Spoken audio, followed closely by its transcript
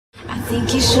I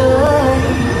think you should.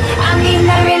 I mean,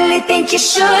 I really think you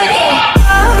should. Yeah.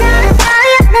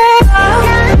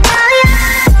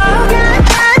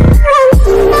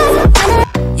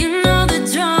 You know the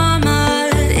drama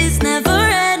is never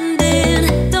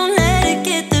ending. Don't let it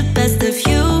get the best of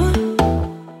you.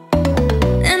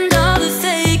 And all the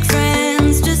fake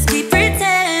friends just keep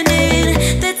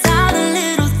pretending. That's how the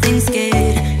little things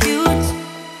get huge.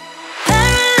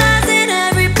 Paralyzing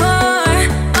every pore.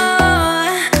 Oh,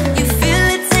 you feel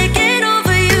it taking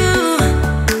over you.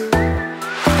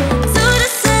 To the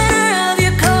center of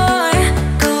your core.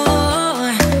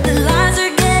 The lies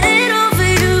are getting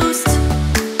overused.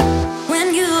 When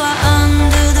you are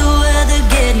under the weather,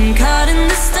 getting caught in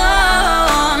the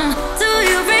storm. Do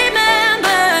you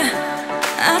remember?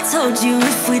 I told you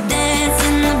if we dance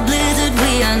in the blizzard,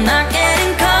 we are not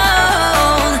getting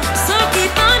cold. So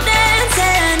keep on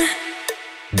dancing,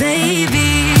 baby.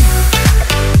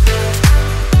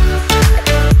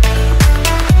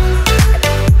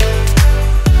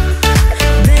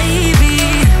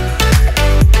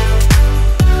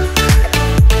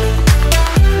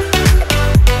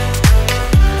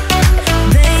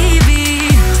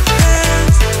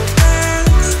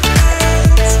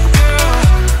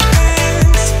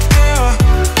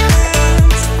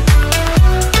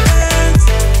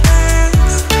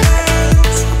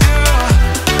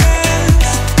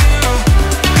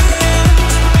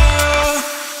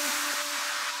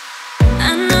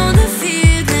 I know the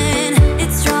feeling,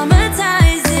 it's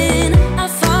traumatizing. I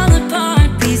fall apart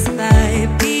piece by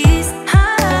piece.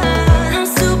 No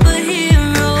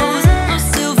superheroes, no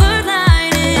silver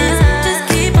linings. Just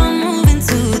keep on moving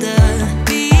to the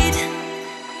beat.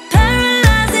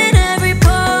 Paralyzing every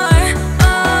pore.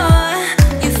 Oh,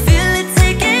 you feel it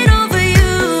taking over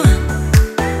you.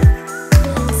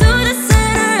 To the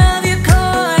center of your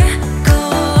core.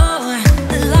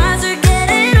 The lies are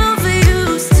getting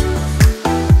overused.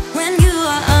 When you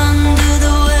are under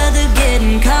the weather,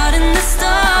 getting caught in the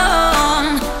storm.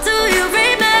 Do you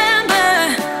remember?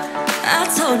 I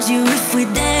told you if we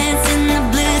dance in the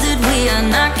blizzard, we are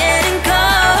not getting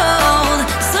cold.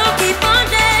 So keep on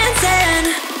dancing,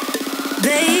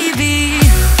 baby.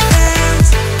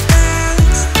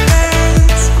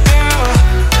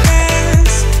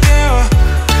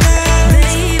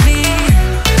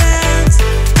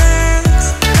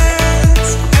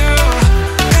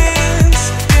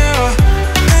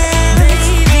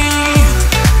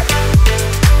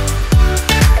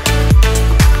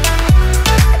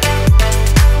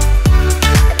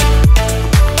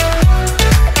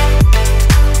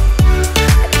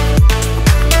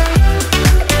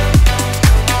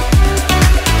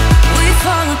 We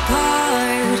fall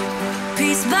apart,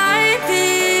 piece by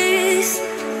piece.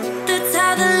 That's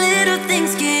how the little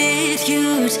things get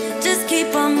huge. Just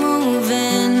keep on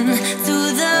moving to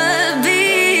the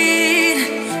beat.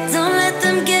 Don't let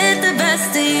them get the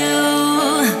best of you.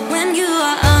 When you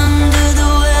are under the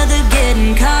weather,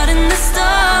 getting caught in the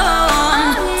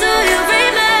storm. Do you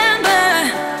remember?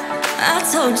 I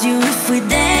told you if we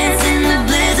dance in the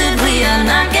blizzard, we are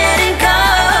not getting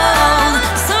cold.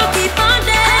 So keep on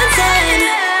dancing,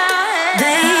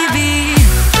 baby.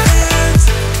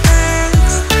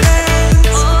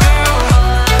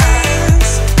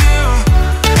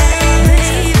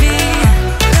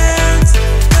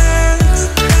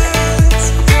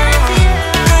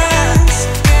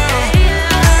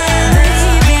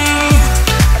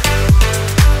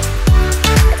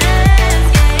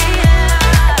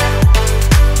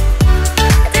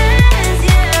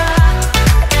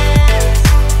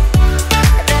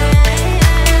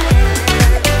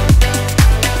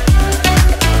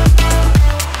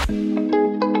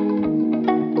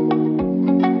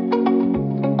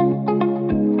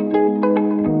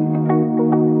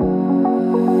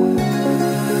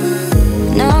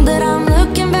 Now that I'm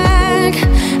looking back,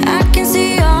 I can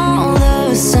see all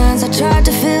the signs I tried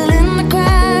to fill in the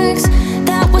cracks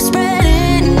that were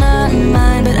spreading in my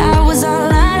mind, but I was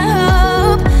all out of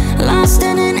hope, lost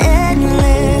in an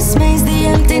endless maze. The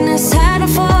emptiness had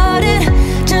unfolded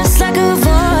just like a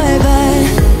void, but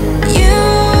you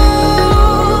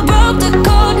broke the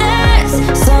coldness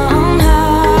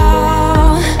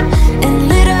somehow and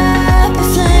lit up a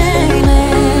flame.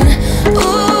 And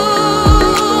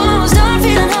ooh, I was done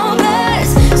feeling hopeless,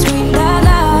 screamed out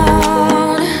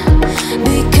loud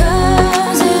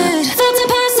because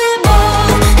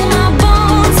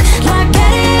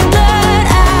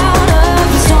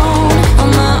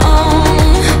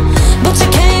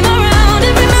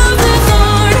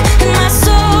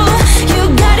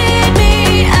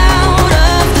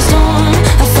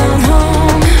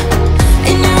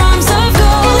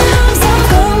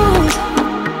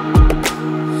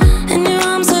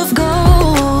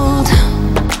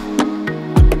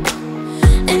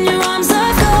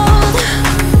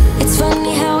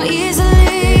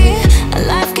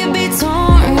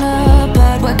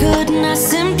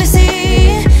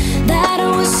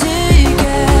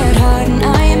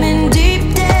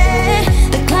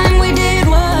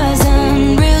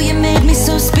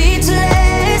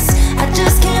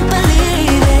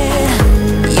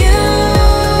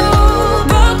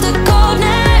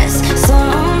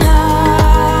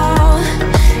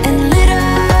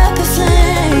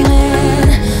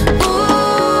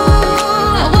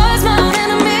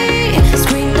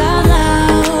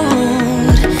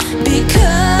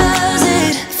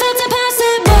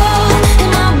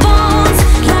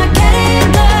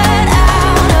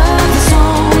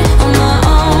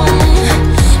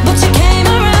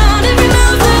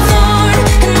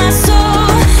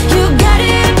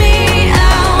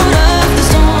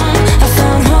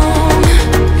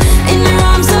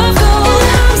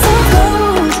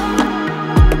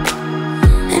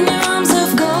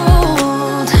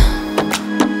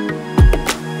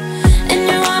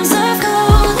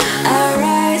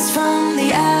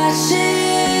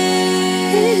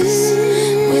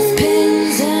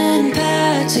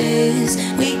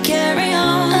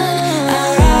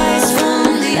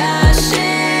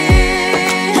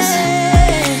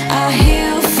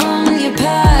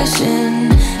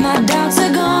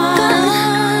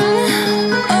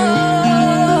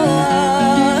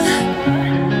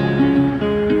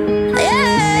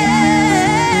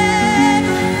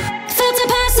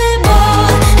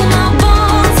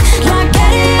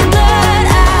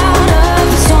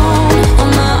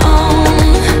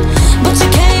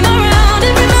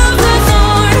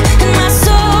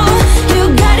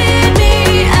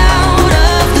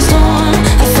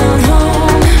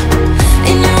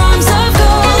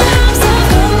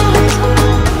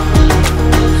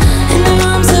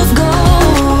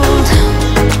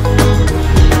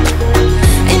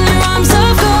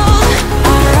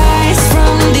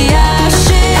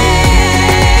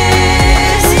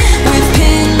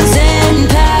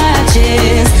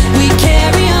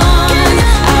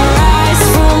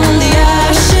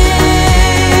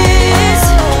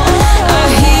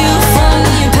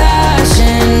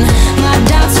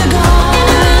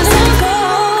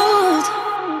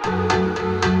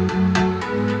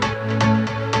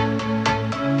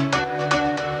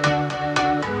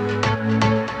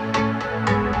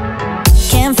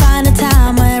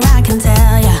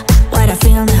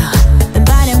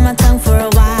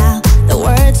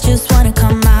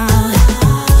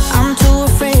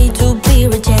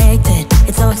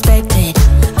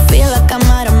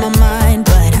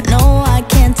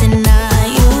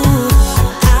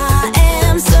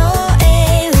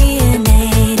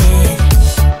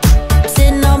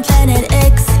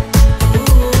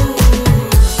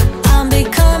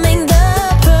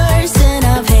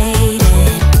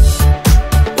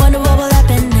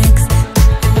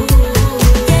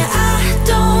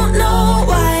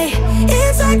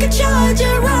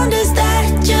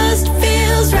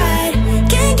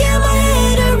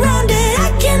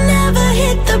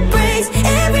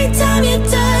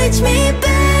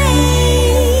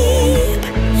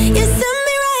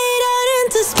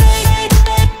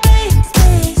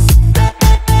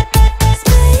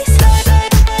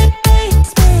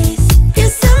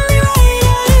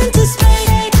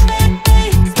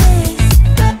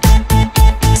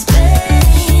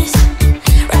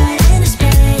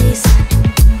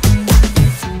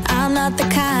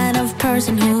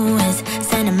new is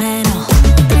sentimental,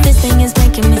 but this thing is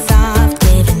making me soft,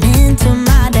 giving into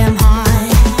my damn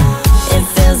heart. It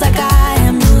feels like I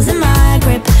am losing my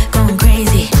grip, going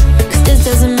crazy, 'cause this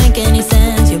doesn't make any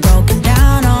sense. You're broken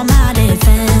down all my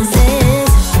defenses.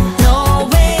 No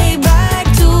way back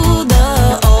to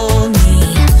the old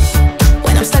me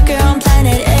when I'm stuck here on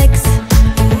planet X.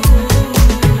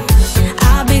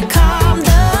 I'll become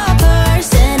the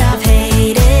person I've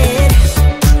hated.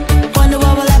 Wonder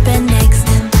what will happen next.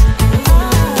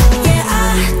 Yeah,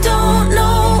 I don't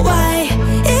know why.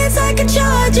 It's like a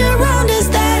charge around us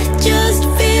that just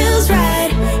feels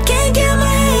right. Can't get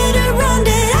my head around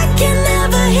it. I can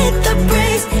never hit the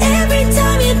brakes. Every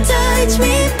time you touch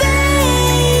me,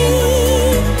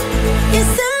 babe, you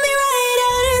send me right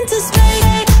out into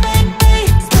space.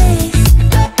 Space.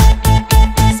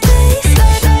 Space.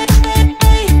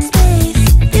 Space.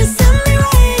 You send me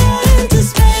right out into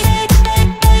space.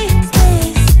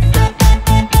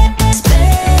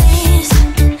 Space.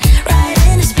 Right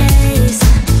into space.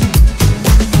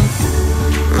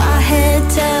 My head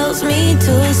tells me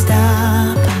to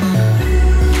stop,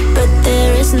 but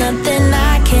there is nothing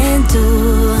I can do.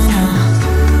 No.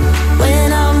 When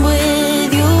I'm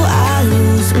with you, I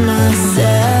lose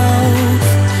myself.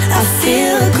 I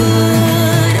feel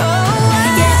good. Oh,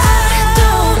 yeah, I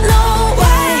don't know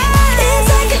why. It's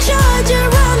like a charge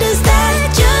around us that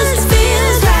just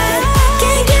feels right.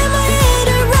 Can't get my head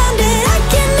around it. I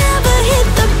can never hit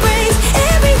the brakes.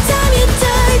 Every time you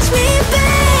touch me,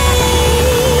 babe,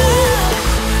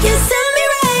 you send me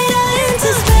right out into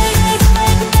space.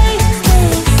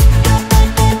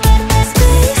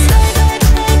 Space.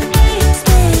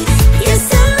 Space. You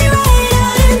send me right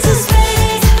out into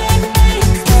space.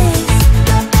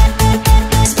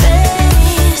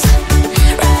 Space.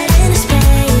 Right into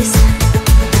space.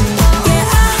 Yeah,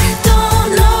 I don't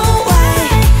know why.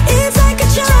 It's like a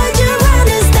charge around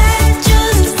us that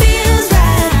just feels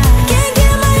right. Can't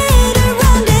get my head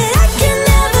around it. I can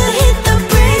never hit the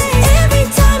brakes. Every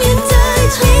time you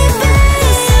touch me, babe,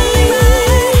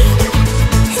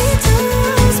 into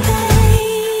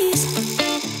space.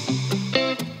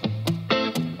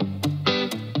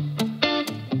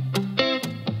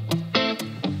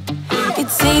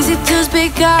 It's easy to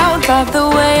speak out about the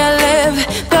way I live,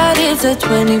 but it's a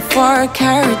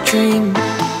 24-karat dream.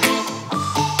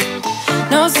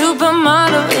 No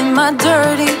supermodel in my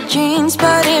dirty jeans,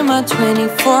 but in my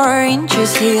 24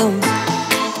 inches heels.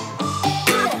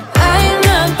 I'm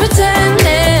not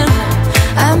pretending,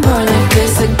 I'm born like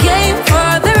this, a game for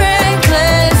the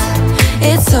reckless.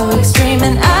 It's so extreme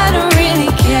and I don't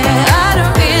really care. I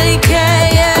don't really care,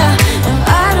 yeah. No,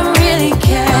 I don't really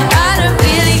care. I don't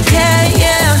really care,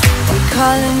 yeah. They're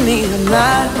calling me a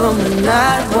mad woman,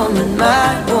 mad woman,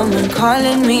 mad woman.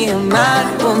 Calling me a mad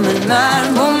woman, mad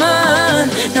woman.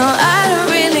 No, I don't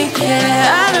really care.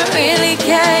 I don't really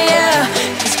care, yeah.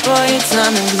 'Cause boy, it's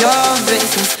none of your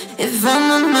business if I'm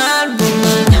a mad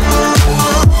woman.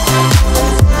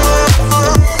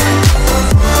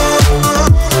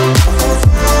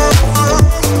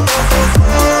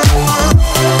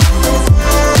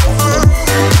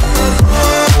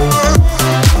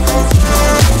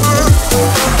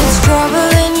 It's trouble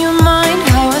in your mind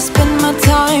how I spend my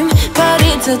time, but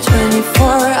it's a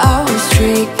 24-hour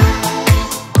streak.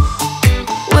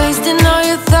 Wasting all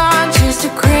your thoughts just to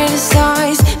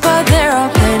criticize, but there are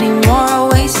plenty more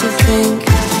ways to think.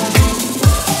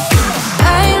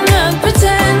 I'm not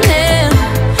pretending,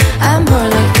 I'm born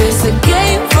like this, a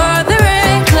game for the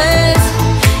reckless.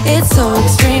 It's so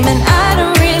extreme and I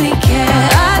don't really care.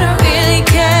 I don't really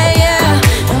care, yeah.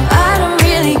 No, I don't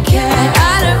really care.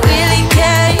 I don't really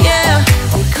care, yeah.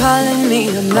 They're calling me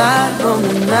a mad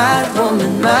woman, mad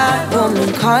woman, mad woman.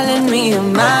 Calling me a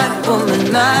mad woman,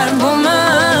 mad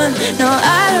woman. No,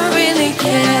 I don't really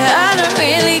care. I don't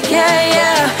really care,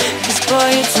 yeah. 'Cause boy,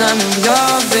 it's none of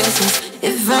your business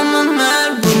if I'm a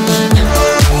mad woman.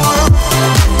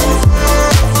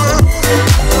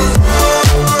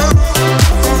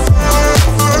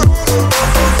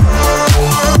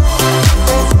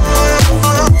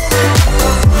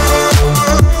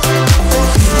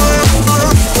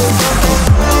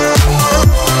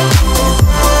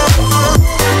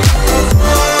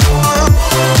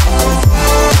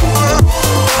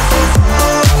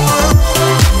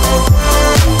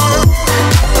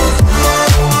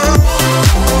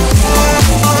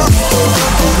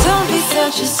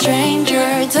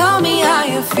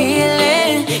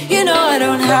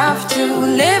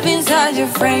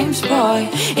 frames, boy.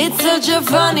 It's such a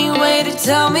funny way to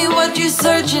tell me what you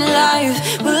search in life.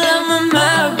 Well, I'm a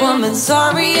mad woman,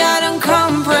 sorry I don't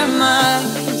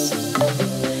compromise.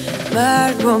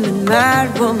 Mad woman,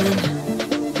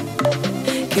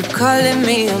 Keep calling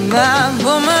me a man,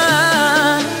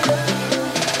 woman.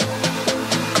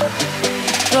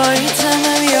 Boy, you tell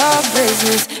me your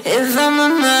business if I'm a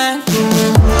man,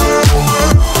 woman.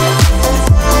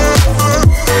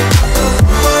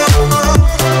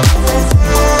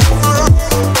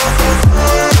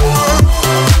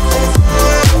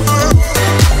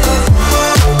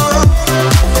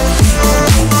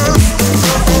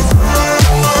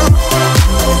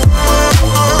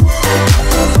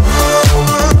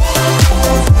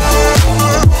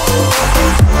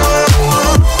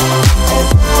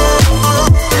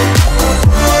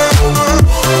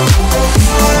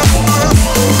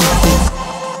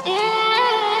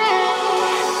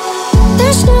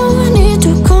 There's no need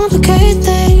to complicate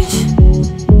things.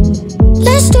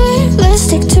 Let's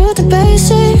stick to the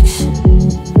basics.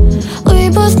 We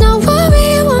both know what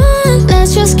we want,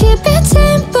 let's just keep it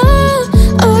simple.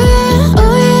 Oh yeah,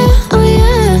 oh yeah, oh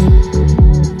yeah.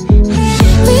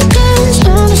 We dance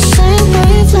on the same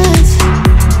wavelength.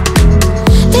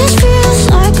 This feels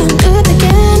like a new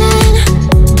beginning.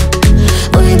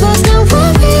 We both know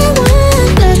what we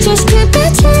want, let's just keep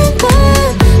it simple.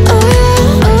 Oh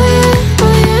yeah, oh yeah,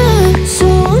 oh yeah. So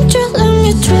won't you let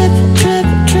me trip, trip,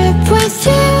 trip with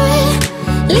you?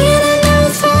 Leading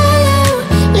and follow,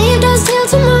 leave us till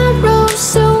tomorrow.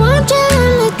 So won't you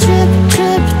let me trip,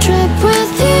 trip, trip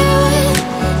with you?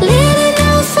 Leading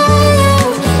and follow,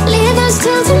 leave us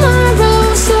till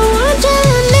tomorrow. So won't you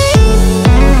let me?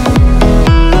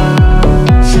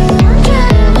 So won't you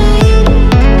let me?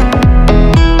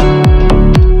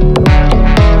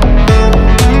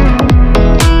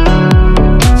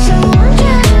 So won't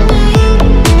you let me?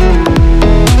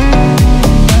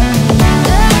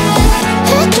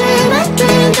 I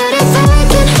dream that if I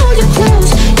can hold you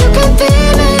close, you can be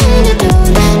me in the dark.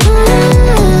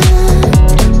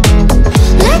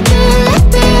 Let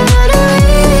me run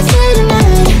away with you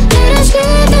tonight. Let us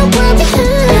leave the world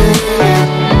behind.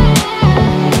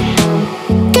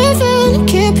 Give in,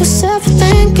 keep yourself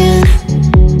thinking.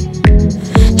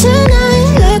 Tonight,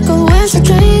 let go and start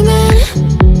dreaming.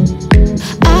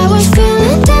 I was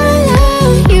feeling down low,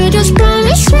 you just brought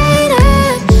me straight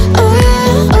up. Oh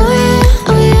yeah, oh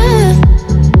yeah, oh yeah.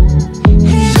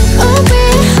 Oh,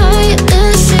 we're higher than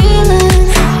the ceiling.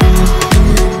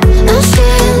 I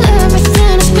feel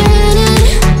everything is spinning.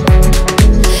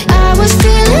 I was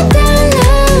feeling down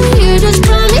low, you just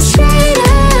brought me straight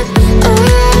up. Oh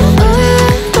yeah, oh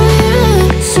yeah, oh yeah.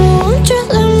 So won't you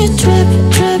let me trip,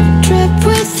 trip, trip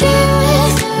with you?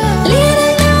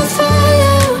 Leading and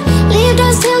follow, leave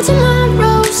us till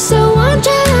tomorrow. So won't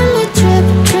you let me trip,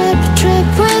 trip, trip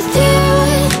with you?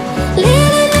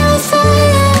 Leading and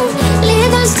follow,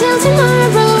 leave us till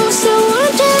tomorrow. So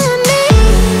won't you let me?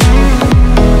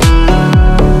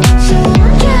 So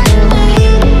won't you let me?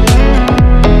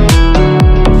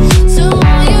 So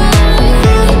won't you let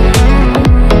me?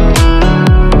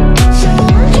 So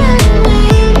won't you let me?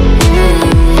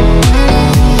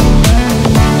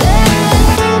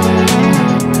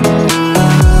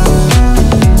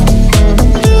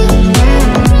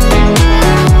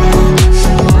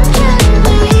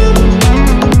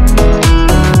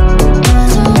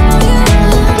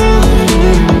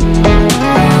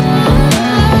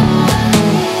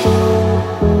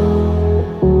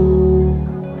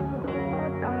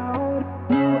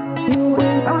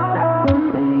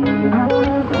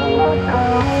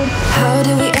 How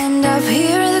did we end up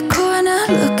here in the corner,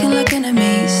 looking like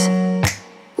enemies?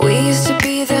 We used to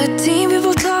be the team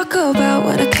people talk about,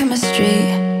 what a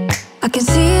chemistry. I can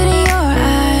see it in your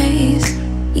eyes.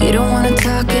 You don't wanna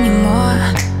talk anymore.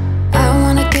 I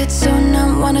wanna get so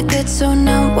numb,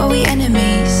 while we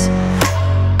enemies.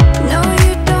 No,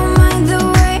 you don't mind the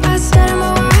way I stutter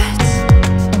my words.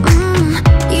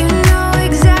 You know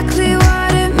exactly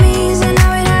what it means and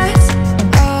how it hurts.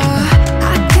 Oh,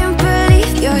 I can't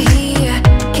believe you're here.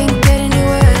 Can't get any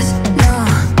worse. No,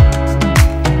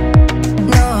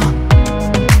 no.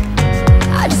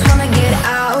 I just wanna get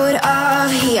out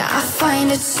of here. I find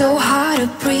it so hard to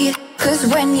breathe. 'Cause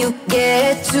when you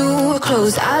get too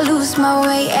close, I lose my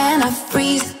way and I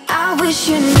freeze. I wish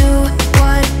you knew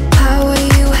what power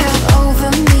you have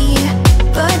over me,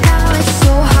 but now it's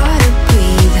so hard to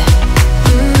breathe.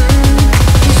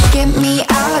 Just get me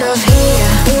out of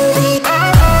here.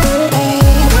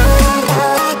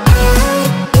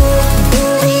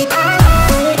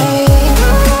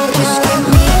 Just get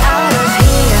me out of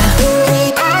here.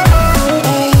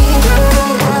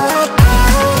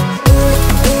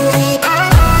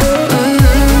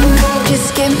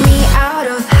 Just get me out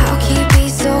of. How can you be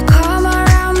so calm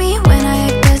around me when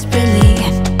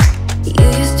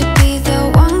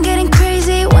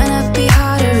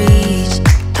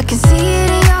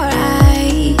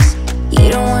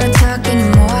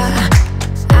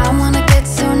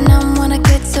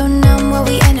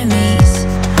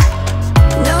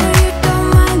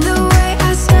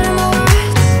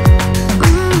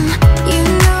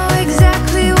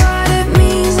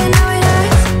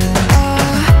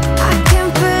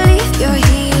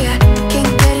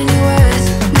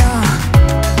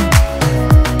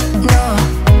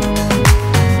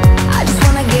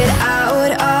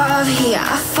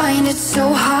find it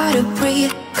so hard to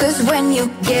breathe. Cause when you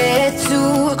get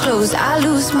too close, I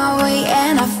lose my way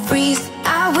and I freeze.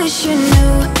 I wish you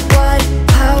knew what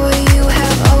power you